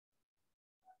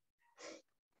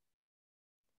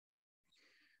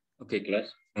Okay, class.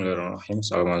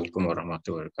 Assalamualaikum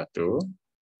warahmatullahi wabarakatuh.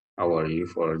 How are you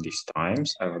for these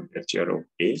times? I hope that you're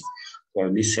okay.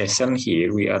 For this session here,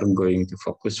 we are going to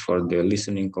focus for the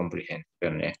listening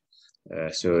comprehension.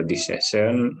 So this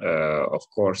session, of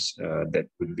course, that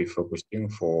would be focusing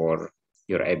for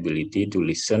your ability to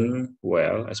listen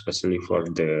well, especially for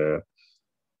the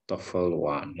Toefl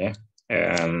one.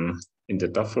 And in the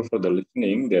Toefl for the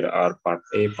listening, there are part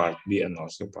A, part B, and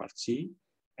also part C.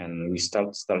 And we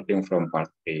starting from part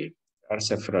A. There are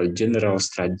several general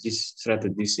strategies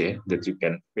that you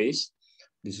can face.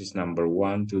 This is number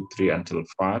 1, 2, 3 until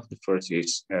 5. The first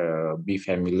is be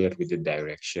familiar with the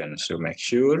direction. So make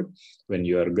sure when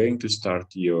you are going to start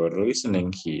your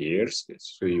listening here,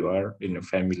 so you are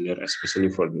familiar,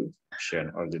 especially for the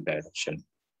action or the direction.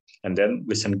 And then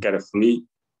listen carefully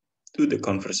to the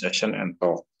conversation and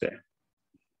talk.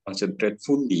 Concentrate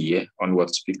fully on what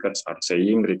speakers are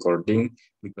saying, recording,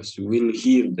 because you will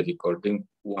hear the recording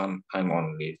one time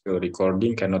only. So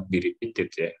recording cannot be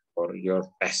repeated for your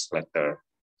test later.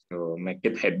 So make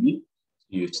it habit.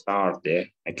 You start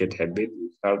make it habit.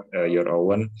 You start your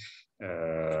own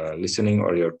listening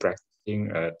or your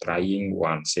practicing, trying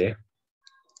once.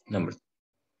 Number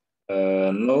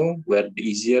know where the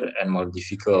easier and more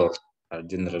difficult are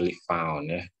generally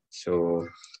found. So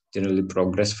generally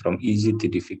progress from easy to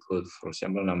difficult. For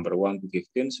example, number 1 to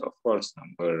 15. So of course,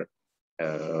 number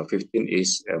 15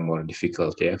 is more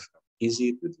difficult. From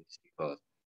easy to difficult.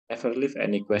 Never leave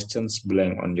any questions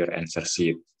blank on your answer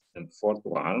sheet. And fourth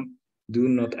one, do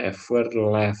not ever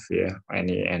leave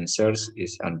any answers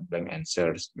is on blank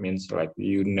answers. Means like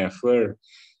you never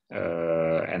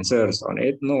answers on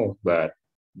it. No, but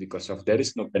because of there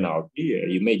is no penalty,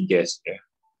 you may guess.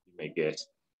 You may guess.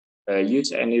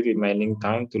 Use any remaining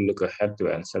time to look ahead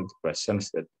to answer the questions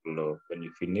that follow. When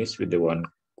you finish with the one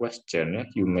question,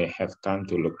 you may have time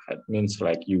to look ahead. Means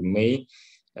like you may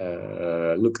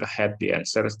look ahead the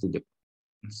answers to the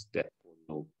questions that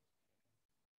follow.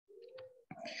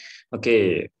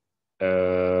 Okay,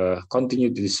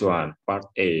 continue this one, part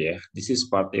A. This is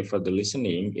part A for the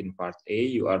listening. In part A,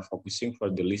 you are focusing for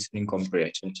the listening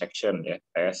comprehension section,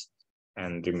 test.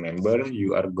 And remember,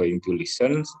 you are going to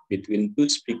listen between two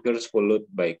speakers followed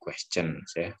by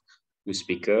questions. Two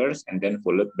speakers and then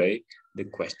followed by the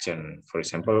question. For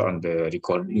example, on the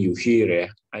recording you hear,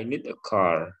 I need a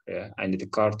car. I need a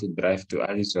car to drive to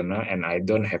Arizona and I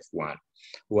don't have one.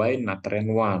 Why not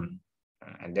rent one?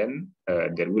 And then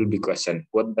there will be question,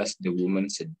 what does the woman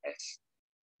suggest?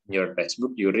 In your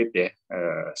textbook, you read the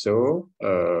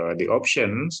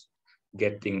options,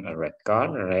 getting a red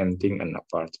car, renting an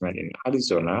apartment in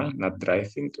Arizona, not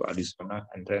driving to Arizona,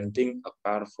 and renting a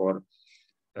car for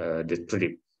the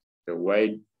trip. So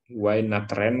why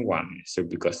not rent one? So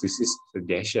because this is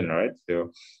suggestion, right?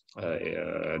 So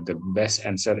the best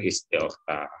answer is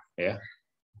delta.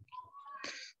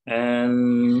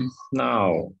 And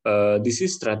now, this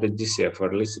is strategies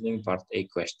for listening part A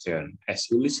question. As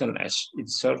you listen, as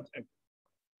it's short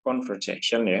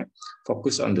conversation,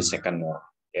 focus on the second one.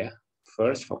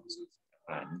 First, focus on the second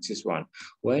one. This is one.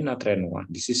 Why not rent one?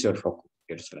 This is your focus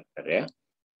here later,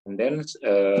 And then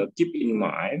keep in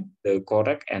mind the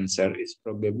correct answer is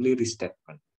probably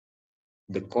restatement.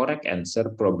 The correct answer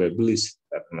probably is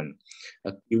statement.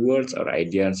 Keywords or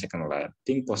idea in second line.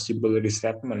 Think possible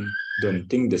restatement. Don't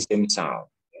think the same sound.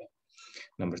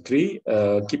 Number 3,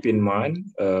 keep in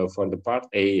mind for the part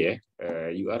A,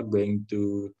 you are going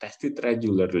to test it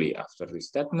regularly after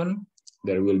restatement.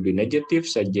 There will be negative,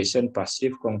 suggestion,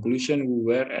 passive, conclusion,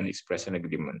 where, and expression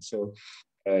agreement. So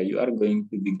you are going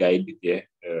to be guided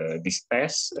this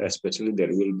test, especially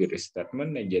there will be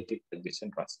restatement, negative,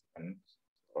 suggestion, passive, and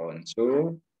on.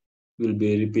 So will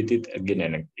be repeated again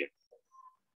and again.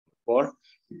 4,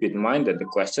 keep in mind that the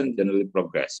question generally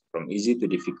progress from easy to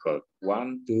difficult.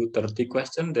 1 to 30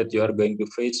 questions that you are going to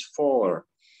face 4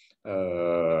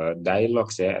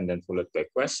 dialogues, and then followed by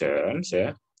questions,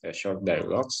 short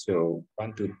dialogues. So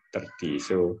 1 to 30.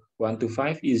 So 1 to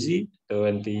 5 easy,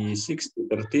 26 to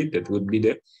 30 that would be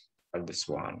the hardest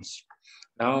ones.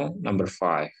 Now number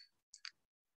 5.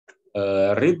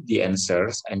 Read the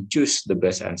answers and choose the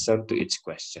best answer to each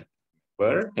question.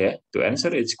 To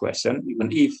answer each question,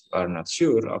 even if you are not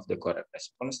sure of the correct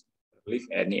response, leave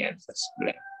any answers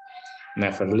blank.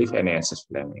 Never leave any answers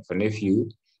blank, even if you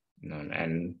know.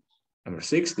 And number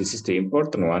 6, this is the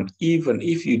important one. Even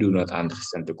if you do not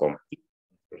understand the complete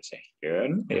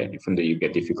conversation, even though you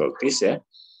get difficulties,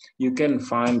 you can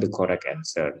find the correct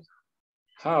answer.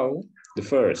 How? The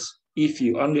first, if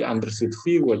you only understood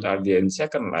few words are there in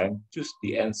second line, choose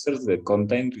the answers that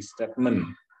contain restatement.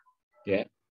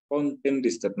 contain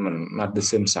this statement, not the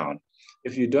same sound.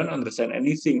 If you don't understand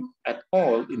anything at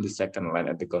all in the second line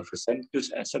of the conversation, choose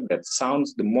answer that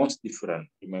sounds the most different.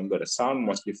 Remember, the sound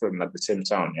most different, not the same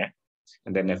sound, ya.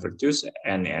 And then never choose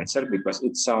any answer because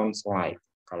it sounds like.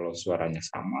 Kalau suaranya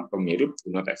sama atau mirip, do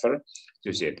not ever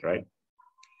choose it, right?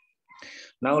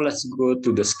 Now let's go to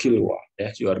the skill one.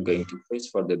 Yeah, you are going to face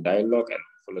for the dialogue and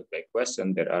followed by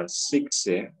question. There are 6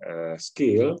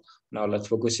 skill. Now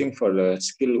let's focusing for the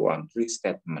skill one,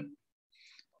 restatement.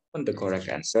 On the correct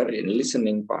answer in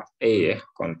listening part A,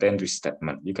 contain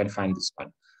restatement. You can find this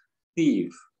one.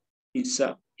 Steve, is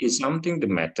something the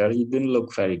matter? You don't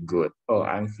look very good. Oh,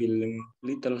 I'm feeling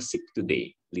little sick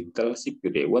today. Little sick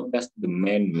today. What does the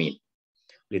man mean?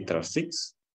 Little sick.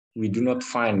 We do not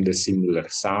find the similar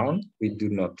sound. We do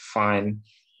not find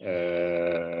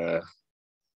the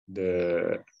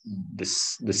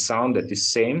sound that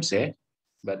is same,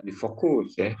 but we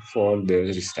focus for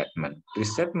the restatement.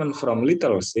 Restatement from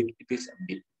little sick, it is a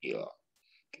big deal.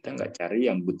 Kita nggak cari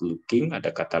yang good looking,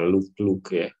 ada kata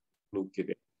look ya, look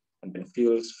gitu. And then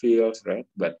feels, right?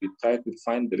 But we try to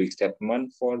find the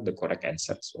restatement for the correct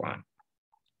answers one.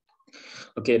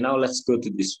 Okay, now let's go to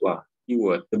this one.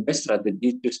 Keyword, the best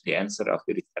strategy to choose the answer of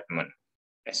the restatement.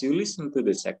 As you listen to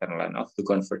the second line of the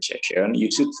conversation, you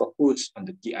should focus on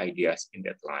the key ideas in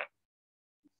that line.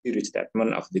 The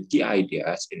restatement of the key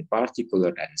ideas in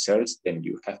particular answers, then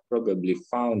you have probably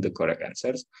found the correct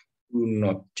answers. Do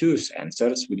not choose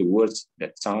answers with the words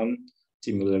that sound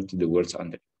similar to the words on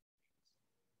the.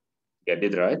 Get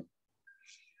it right?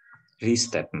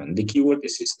 Restatement. The keyword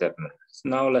is restatement.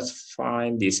 Now let's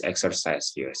find this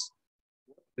exercise here.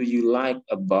 What do you like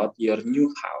about your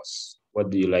new house?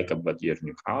 What do you like about your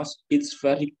new house? It's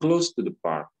very close to the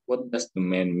park. What does the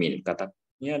man mean?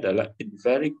 Katanya adalah it's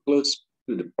very close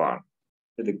to the park.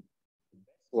 So the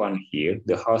one here,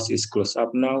 the house is close up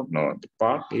now. No, the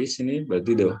park is ini, but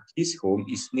his home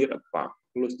is near a park.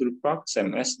 Close to the park,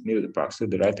 same as near the park. So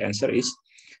the right answer is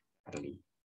Charlie.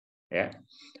 Yeah.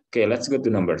 Okay, let's go to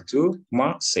number 2.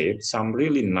 Mark said some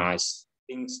really nice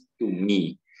things to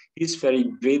me. He's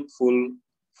very grateful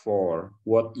for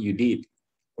what you did.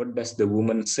 What does the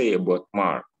woman say about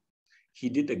Mark? He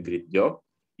did a great job.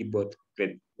 He bought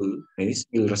grateful. Ini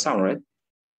similar sound, right?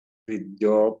 Great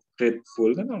job,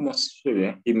 grateful. Kan almost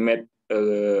ya. He made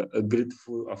a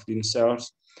grateful of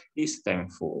themselves. He's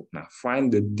thankful. Now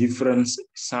find the different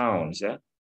sounds. Ya.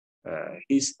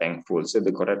 He's thankful. So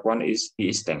the correct one is he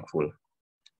is thankful.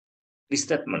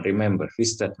 Restatement, remember,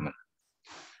 restatement.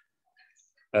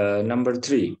 Number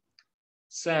 3.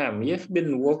 Sam, you've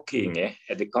been working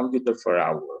at the computer for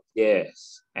hours.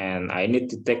 Yes, and I need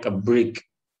to take a break.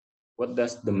 What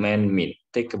does the man mean?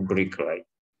 Take a break, right?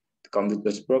 The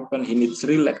computer's broken. He needs to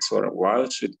relax for a while.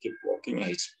 Should keep working.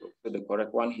 He's broke. So the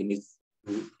correct one, he needs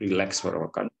to relax for a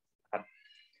while.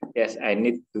 Yes, I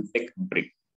need to take a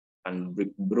break. And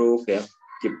break broke ya.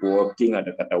 Keep working,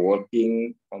 ada kata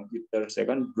working, computer, saya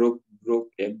kan broke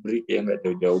ya, break ya, nggak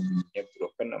jauh-jauh bunyinya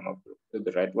broken sama broke. So the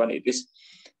right one it is.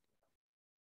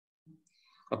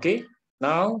 Okay,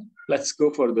 now let's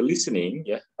go for the listening.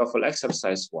 Yeah, Toefl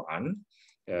exercise 1.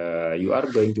 You are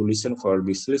going to listen for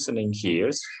this listening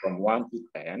here from 1 to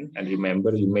 10, and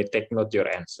remember you may take note your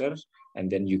answers,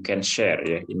 and then you can share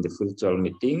in the virtual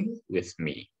meeting with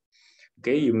me.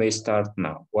 Okay, you may start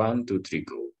now. 1, 2, 3,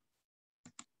 go.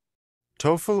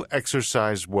 TOEFL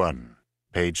Exercise 1,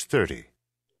 page 30.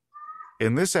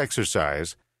 In this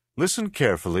exercise, listen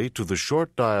carefully to the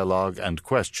short dialogue and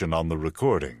question on the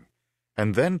recording,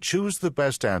 and then choose the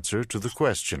best answer to the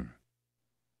question.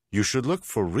 You should look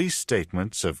for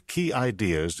restatements of key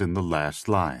ideas in the last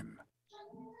line.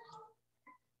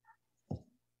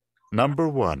 Number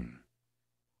 1.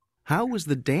 How was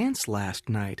the dance last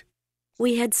night?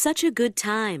 We had such a good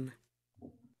time.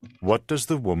 What does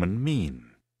the woman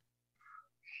mean?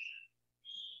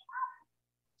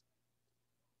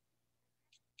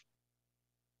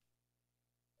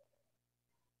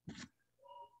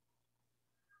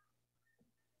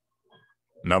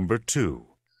 Number 2.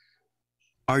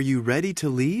 Are you ready to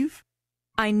leave?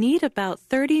 I need about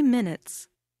 30 minutes.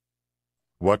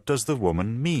 What does the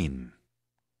woman mean?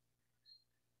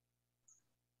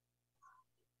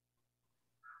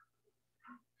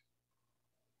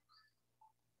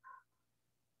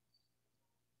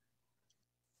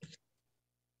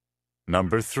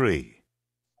 Number 3.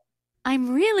 I'm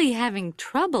really having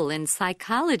trouble in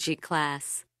psychology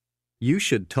class. You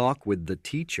should talk with the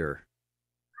teacher.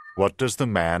 What does the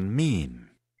man mean?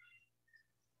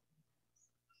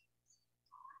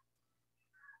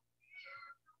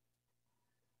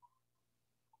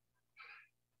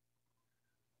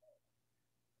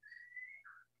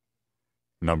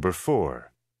 Number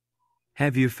 4.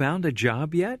 Have you found a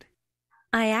job yet?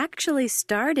 I actually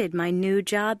started my new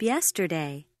job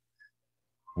yesterday.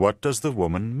 What does the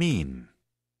woman mean?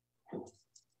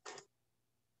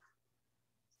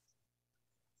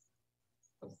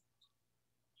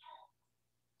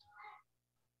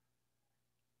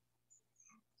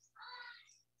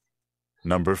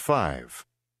 Number 5.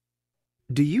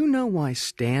 Do you know why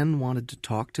Stan wanted to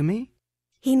talk to me?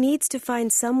 He needs to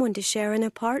find someone to share an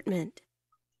apartment.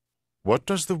 What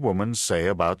does the woman say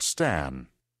about Stan?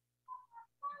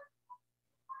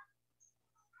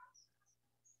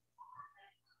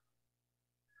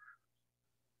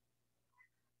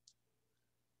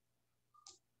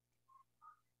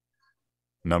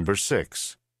 Number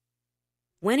 6.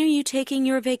 When are you taking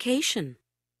your vacation?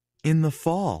 In the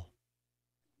fall.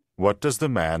 What does the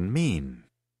man mean?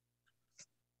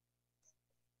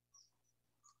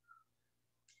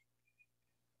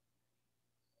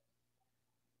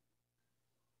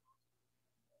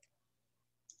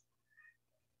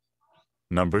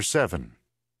 Number 7.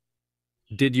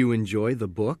 Did you enjoy the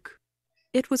book?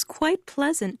 It was quite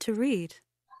pleasant to read.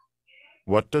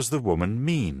 What does the woman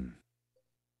mean?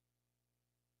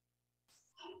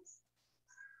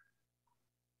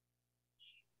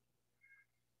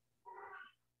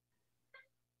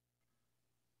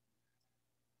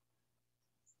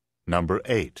 Number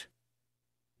 8.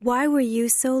 Why were you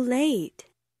so late?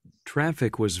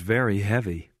 Traffic was very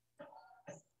heavy.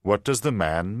 What does the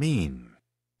man mean?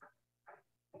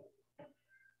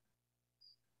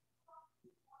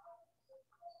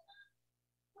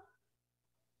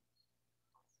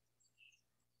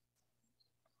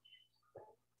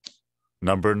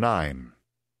 Number 9.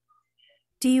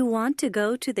 Do you want to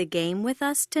go to the game with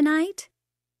us tonight?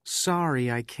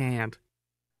 Sorry, I can't.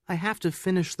 I have to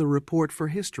finish the report for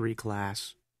history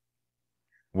class.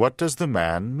 What does the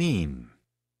man mean?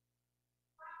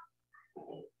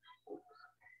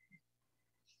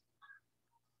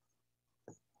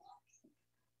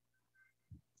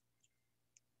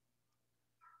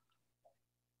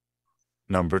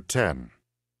 Number 10.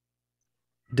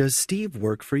 Does Steve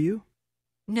work for you?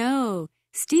 No,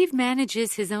 Steve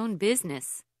manages his own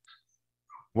business.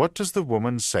 What does the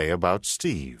woman say about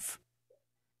Steve?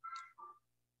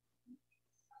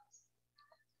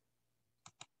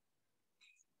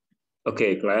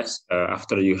 Okay, class,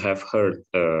 after you have heard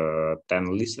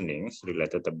 10 listenings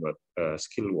related about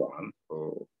skill 1,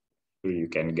 so you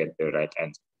can get the right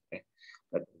answer. Okay?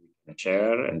 But we can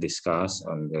share and discuss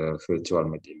on the virtual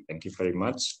meeting. Thank you very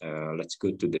much. Let's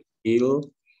go to the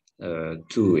skill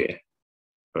 2 ya.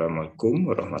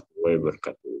 Assalamualaikum warahmatullahi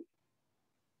wabarakatuh.